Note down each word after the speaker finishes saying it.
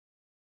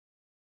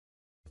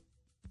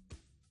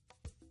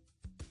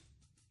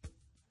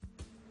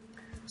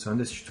So in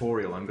this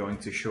tutorial I'm going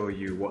to show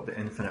you what the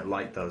infinite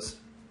light does.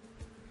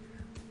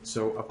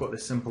 So I've got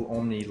this simple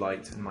omni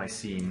light in my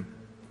scene,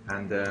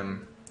 and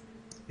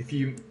if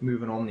you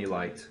move an omni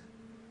light,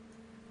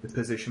 the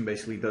position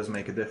basically does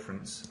make a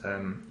difference.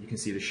 You can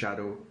see the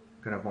shadow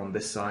kind of on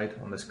this side,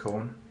 on this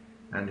cone,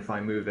 and if I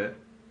move it,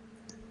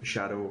 the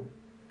shadow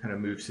kind of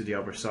moves to the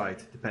other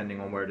side depending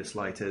on where this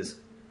light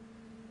is.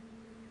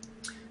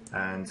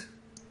 And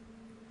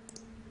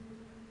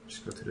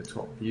just go to the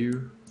top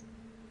view,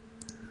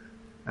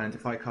 and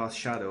if I cast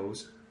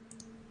shadows,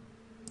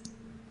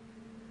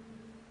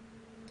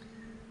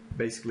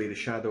 basically the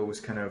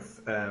shadows kind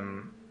of,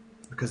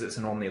 because it's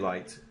an omni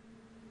light,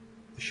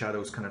 the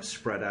shadows kind of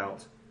spread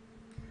out.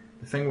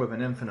 The thing with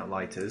an infinite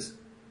light is,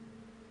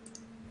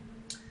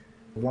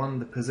 one,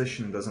 the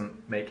position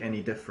doesn't make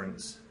any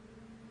difference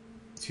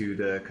to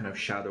the kind of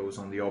shadows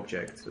on the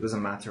object. It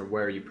doesn't matter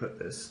where you put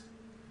this.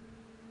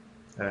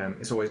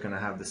 It's always going to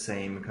have the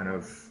same kind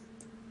of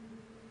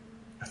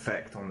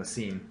effect on the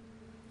scene.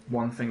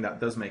 One thing that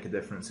does make a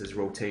difference is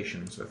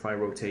rotation. So if I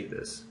rotate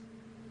this,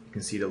 you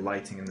can see the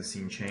lighting in the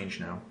scene change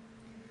now.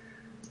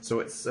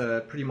 So it's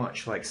pretty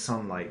much like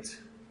sunlight.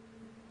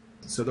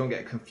 So don't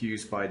get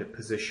confused by the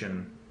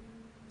position.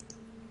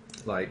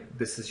 Like,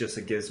 this is just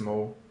a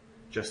gizmo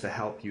just to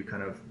help you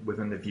kind of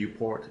within the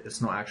viewport.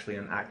 It's not actually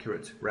an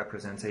accurate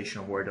representation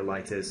of where the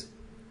light is.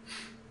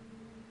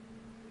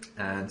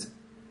 And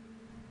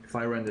if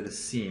I render the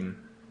scene,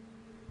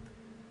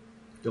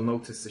 you'll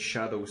notice the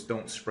shadows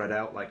don't spread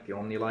out like the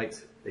omni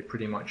light. They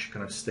pretty much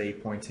kind of stay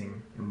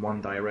pointing in one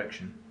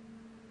direction.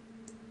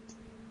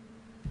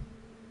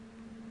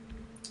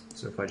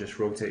 So if I just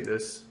rotate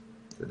this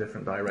to a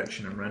different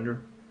direction and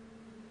render,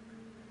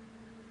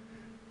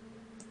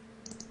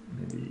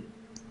 maybe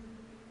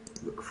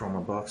look from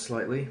above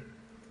slightly,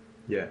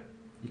 yeah,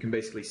 you can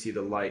basically see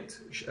the light,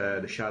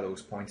 the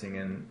shadows pointing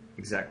in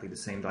exactly the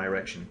same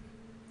direction.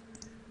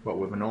 But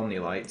with an omni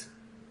light,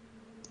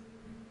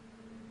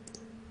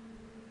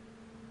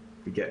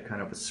 we get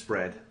kind of a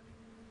spread.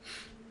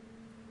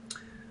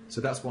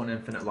 So that's what an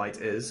infinite light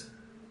is.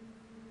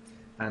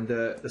 And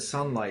the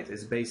sunlight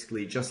is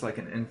basically just like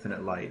an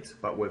infinite light,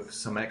 but with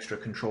some extra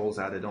controls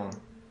added on.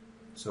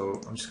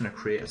 So I'm just going to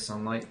create a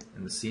sunlight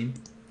in the scene.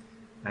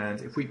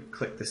 And if we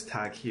click this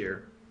tag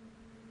here,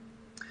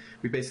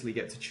 we basically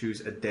get to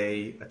choose a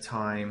day, a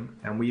time,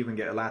 and we even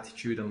get a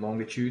latitude and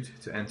longitude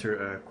to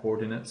enter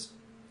coordinates.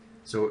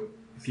 So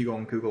if you go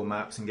on Google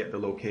Maps and get the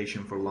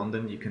location for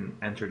London, you can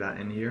enter that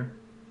in here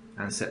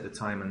and set the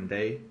time and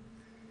day,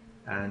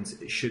 and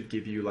it should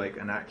give you like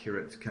an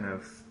accurate kind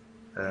of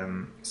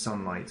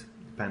sunlight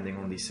depending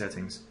on these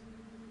settings.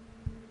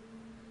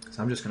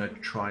 So I'm just going to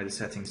try the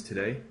settings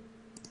today.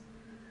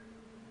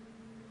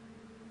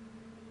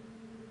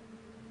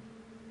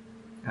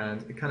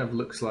 And it kind of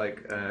looks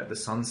like the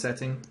sun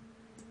setting.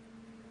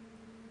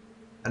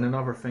 And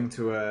another thing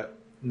to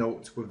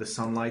note with the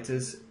sunlight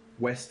is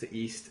west to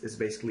east is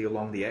basically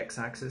along the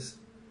x-axis.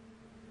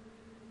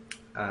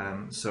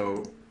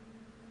 So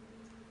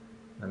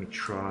let me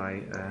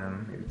try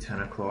maybe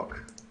 10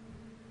 o'clock.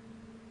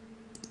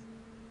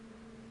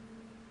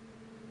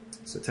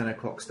 So 10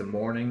 o'clock's the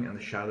morning and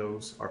the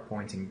shadows are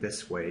pointing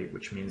this way,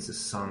 which means the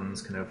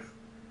sun's kind of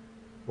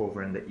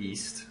over in the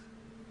east.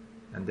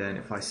 And then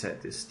if I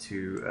set this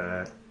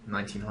to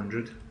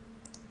 1900,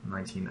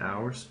 19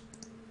 hours,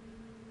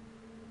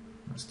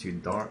 that's too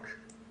dark.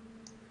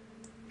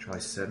 Try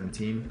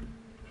 17.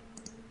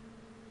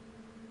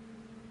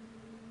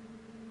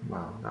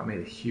 Wow, that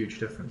made a huge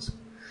difference.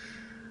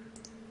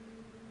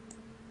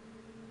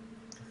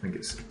 I think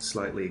it's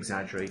slightly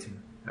exaggerating.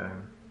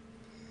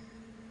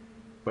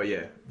 But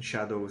yeah, the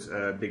shadows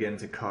begin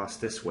to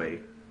cast this way,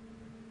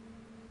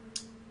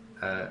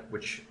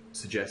 which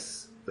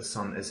suggests the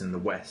sun is in the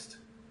west.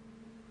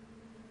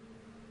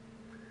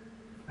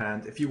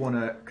 And if you want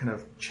to kind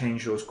of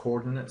change those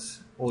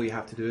coordinates, all you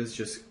have to do is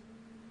just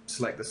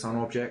select the sun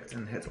object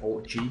and hit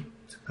Alt-G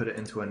to put it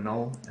into a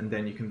null, and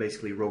then you can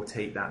basically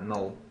rotate that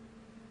null,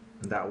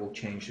 and that will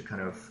change the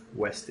kind of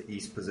west to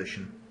east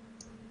position.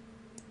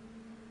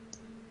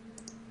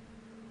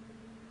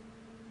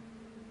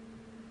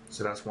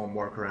 So that's one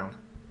workaround.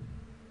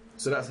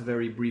 So that's a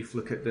very brief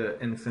look at the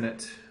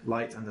infinite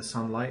light and the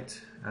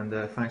sunlight, and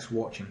thanks for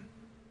watching.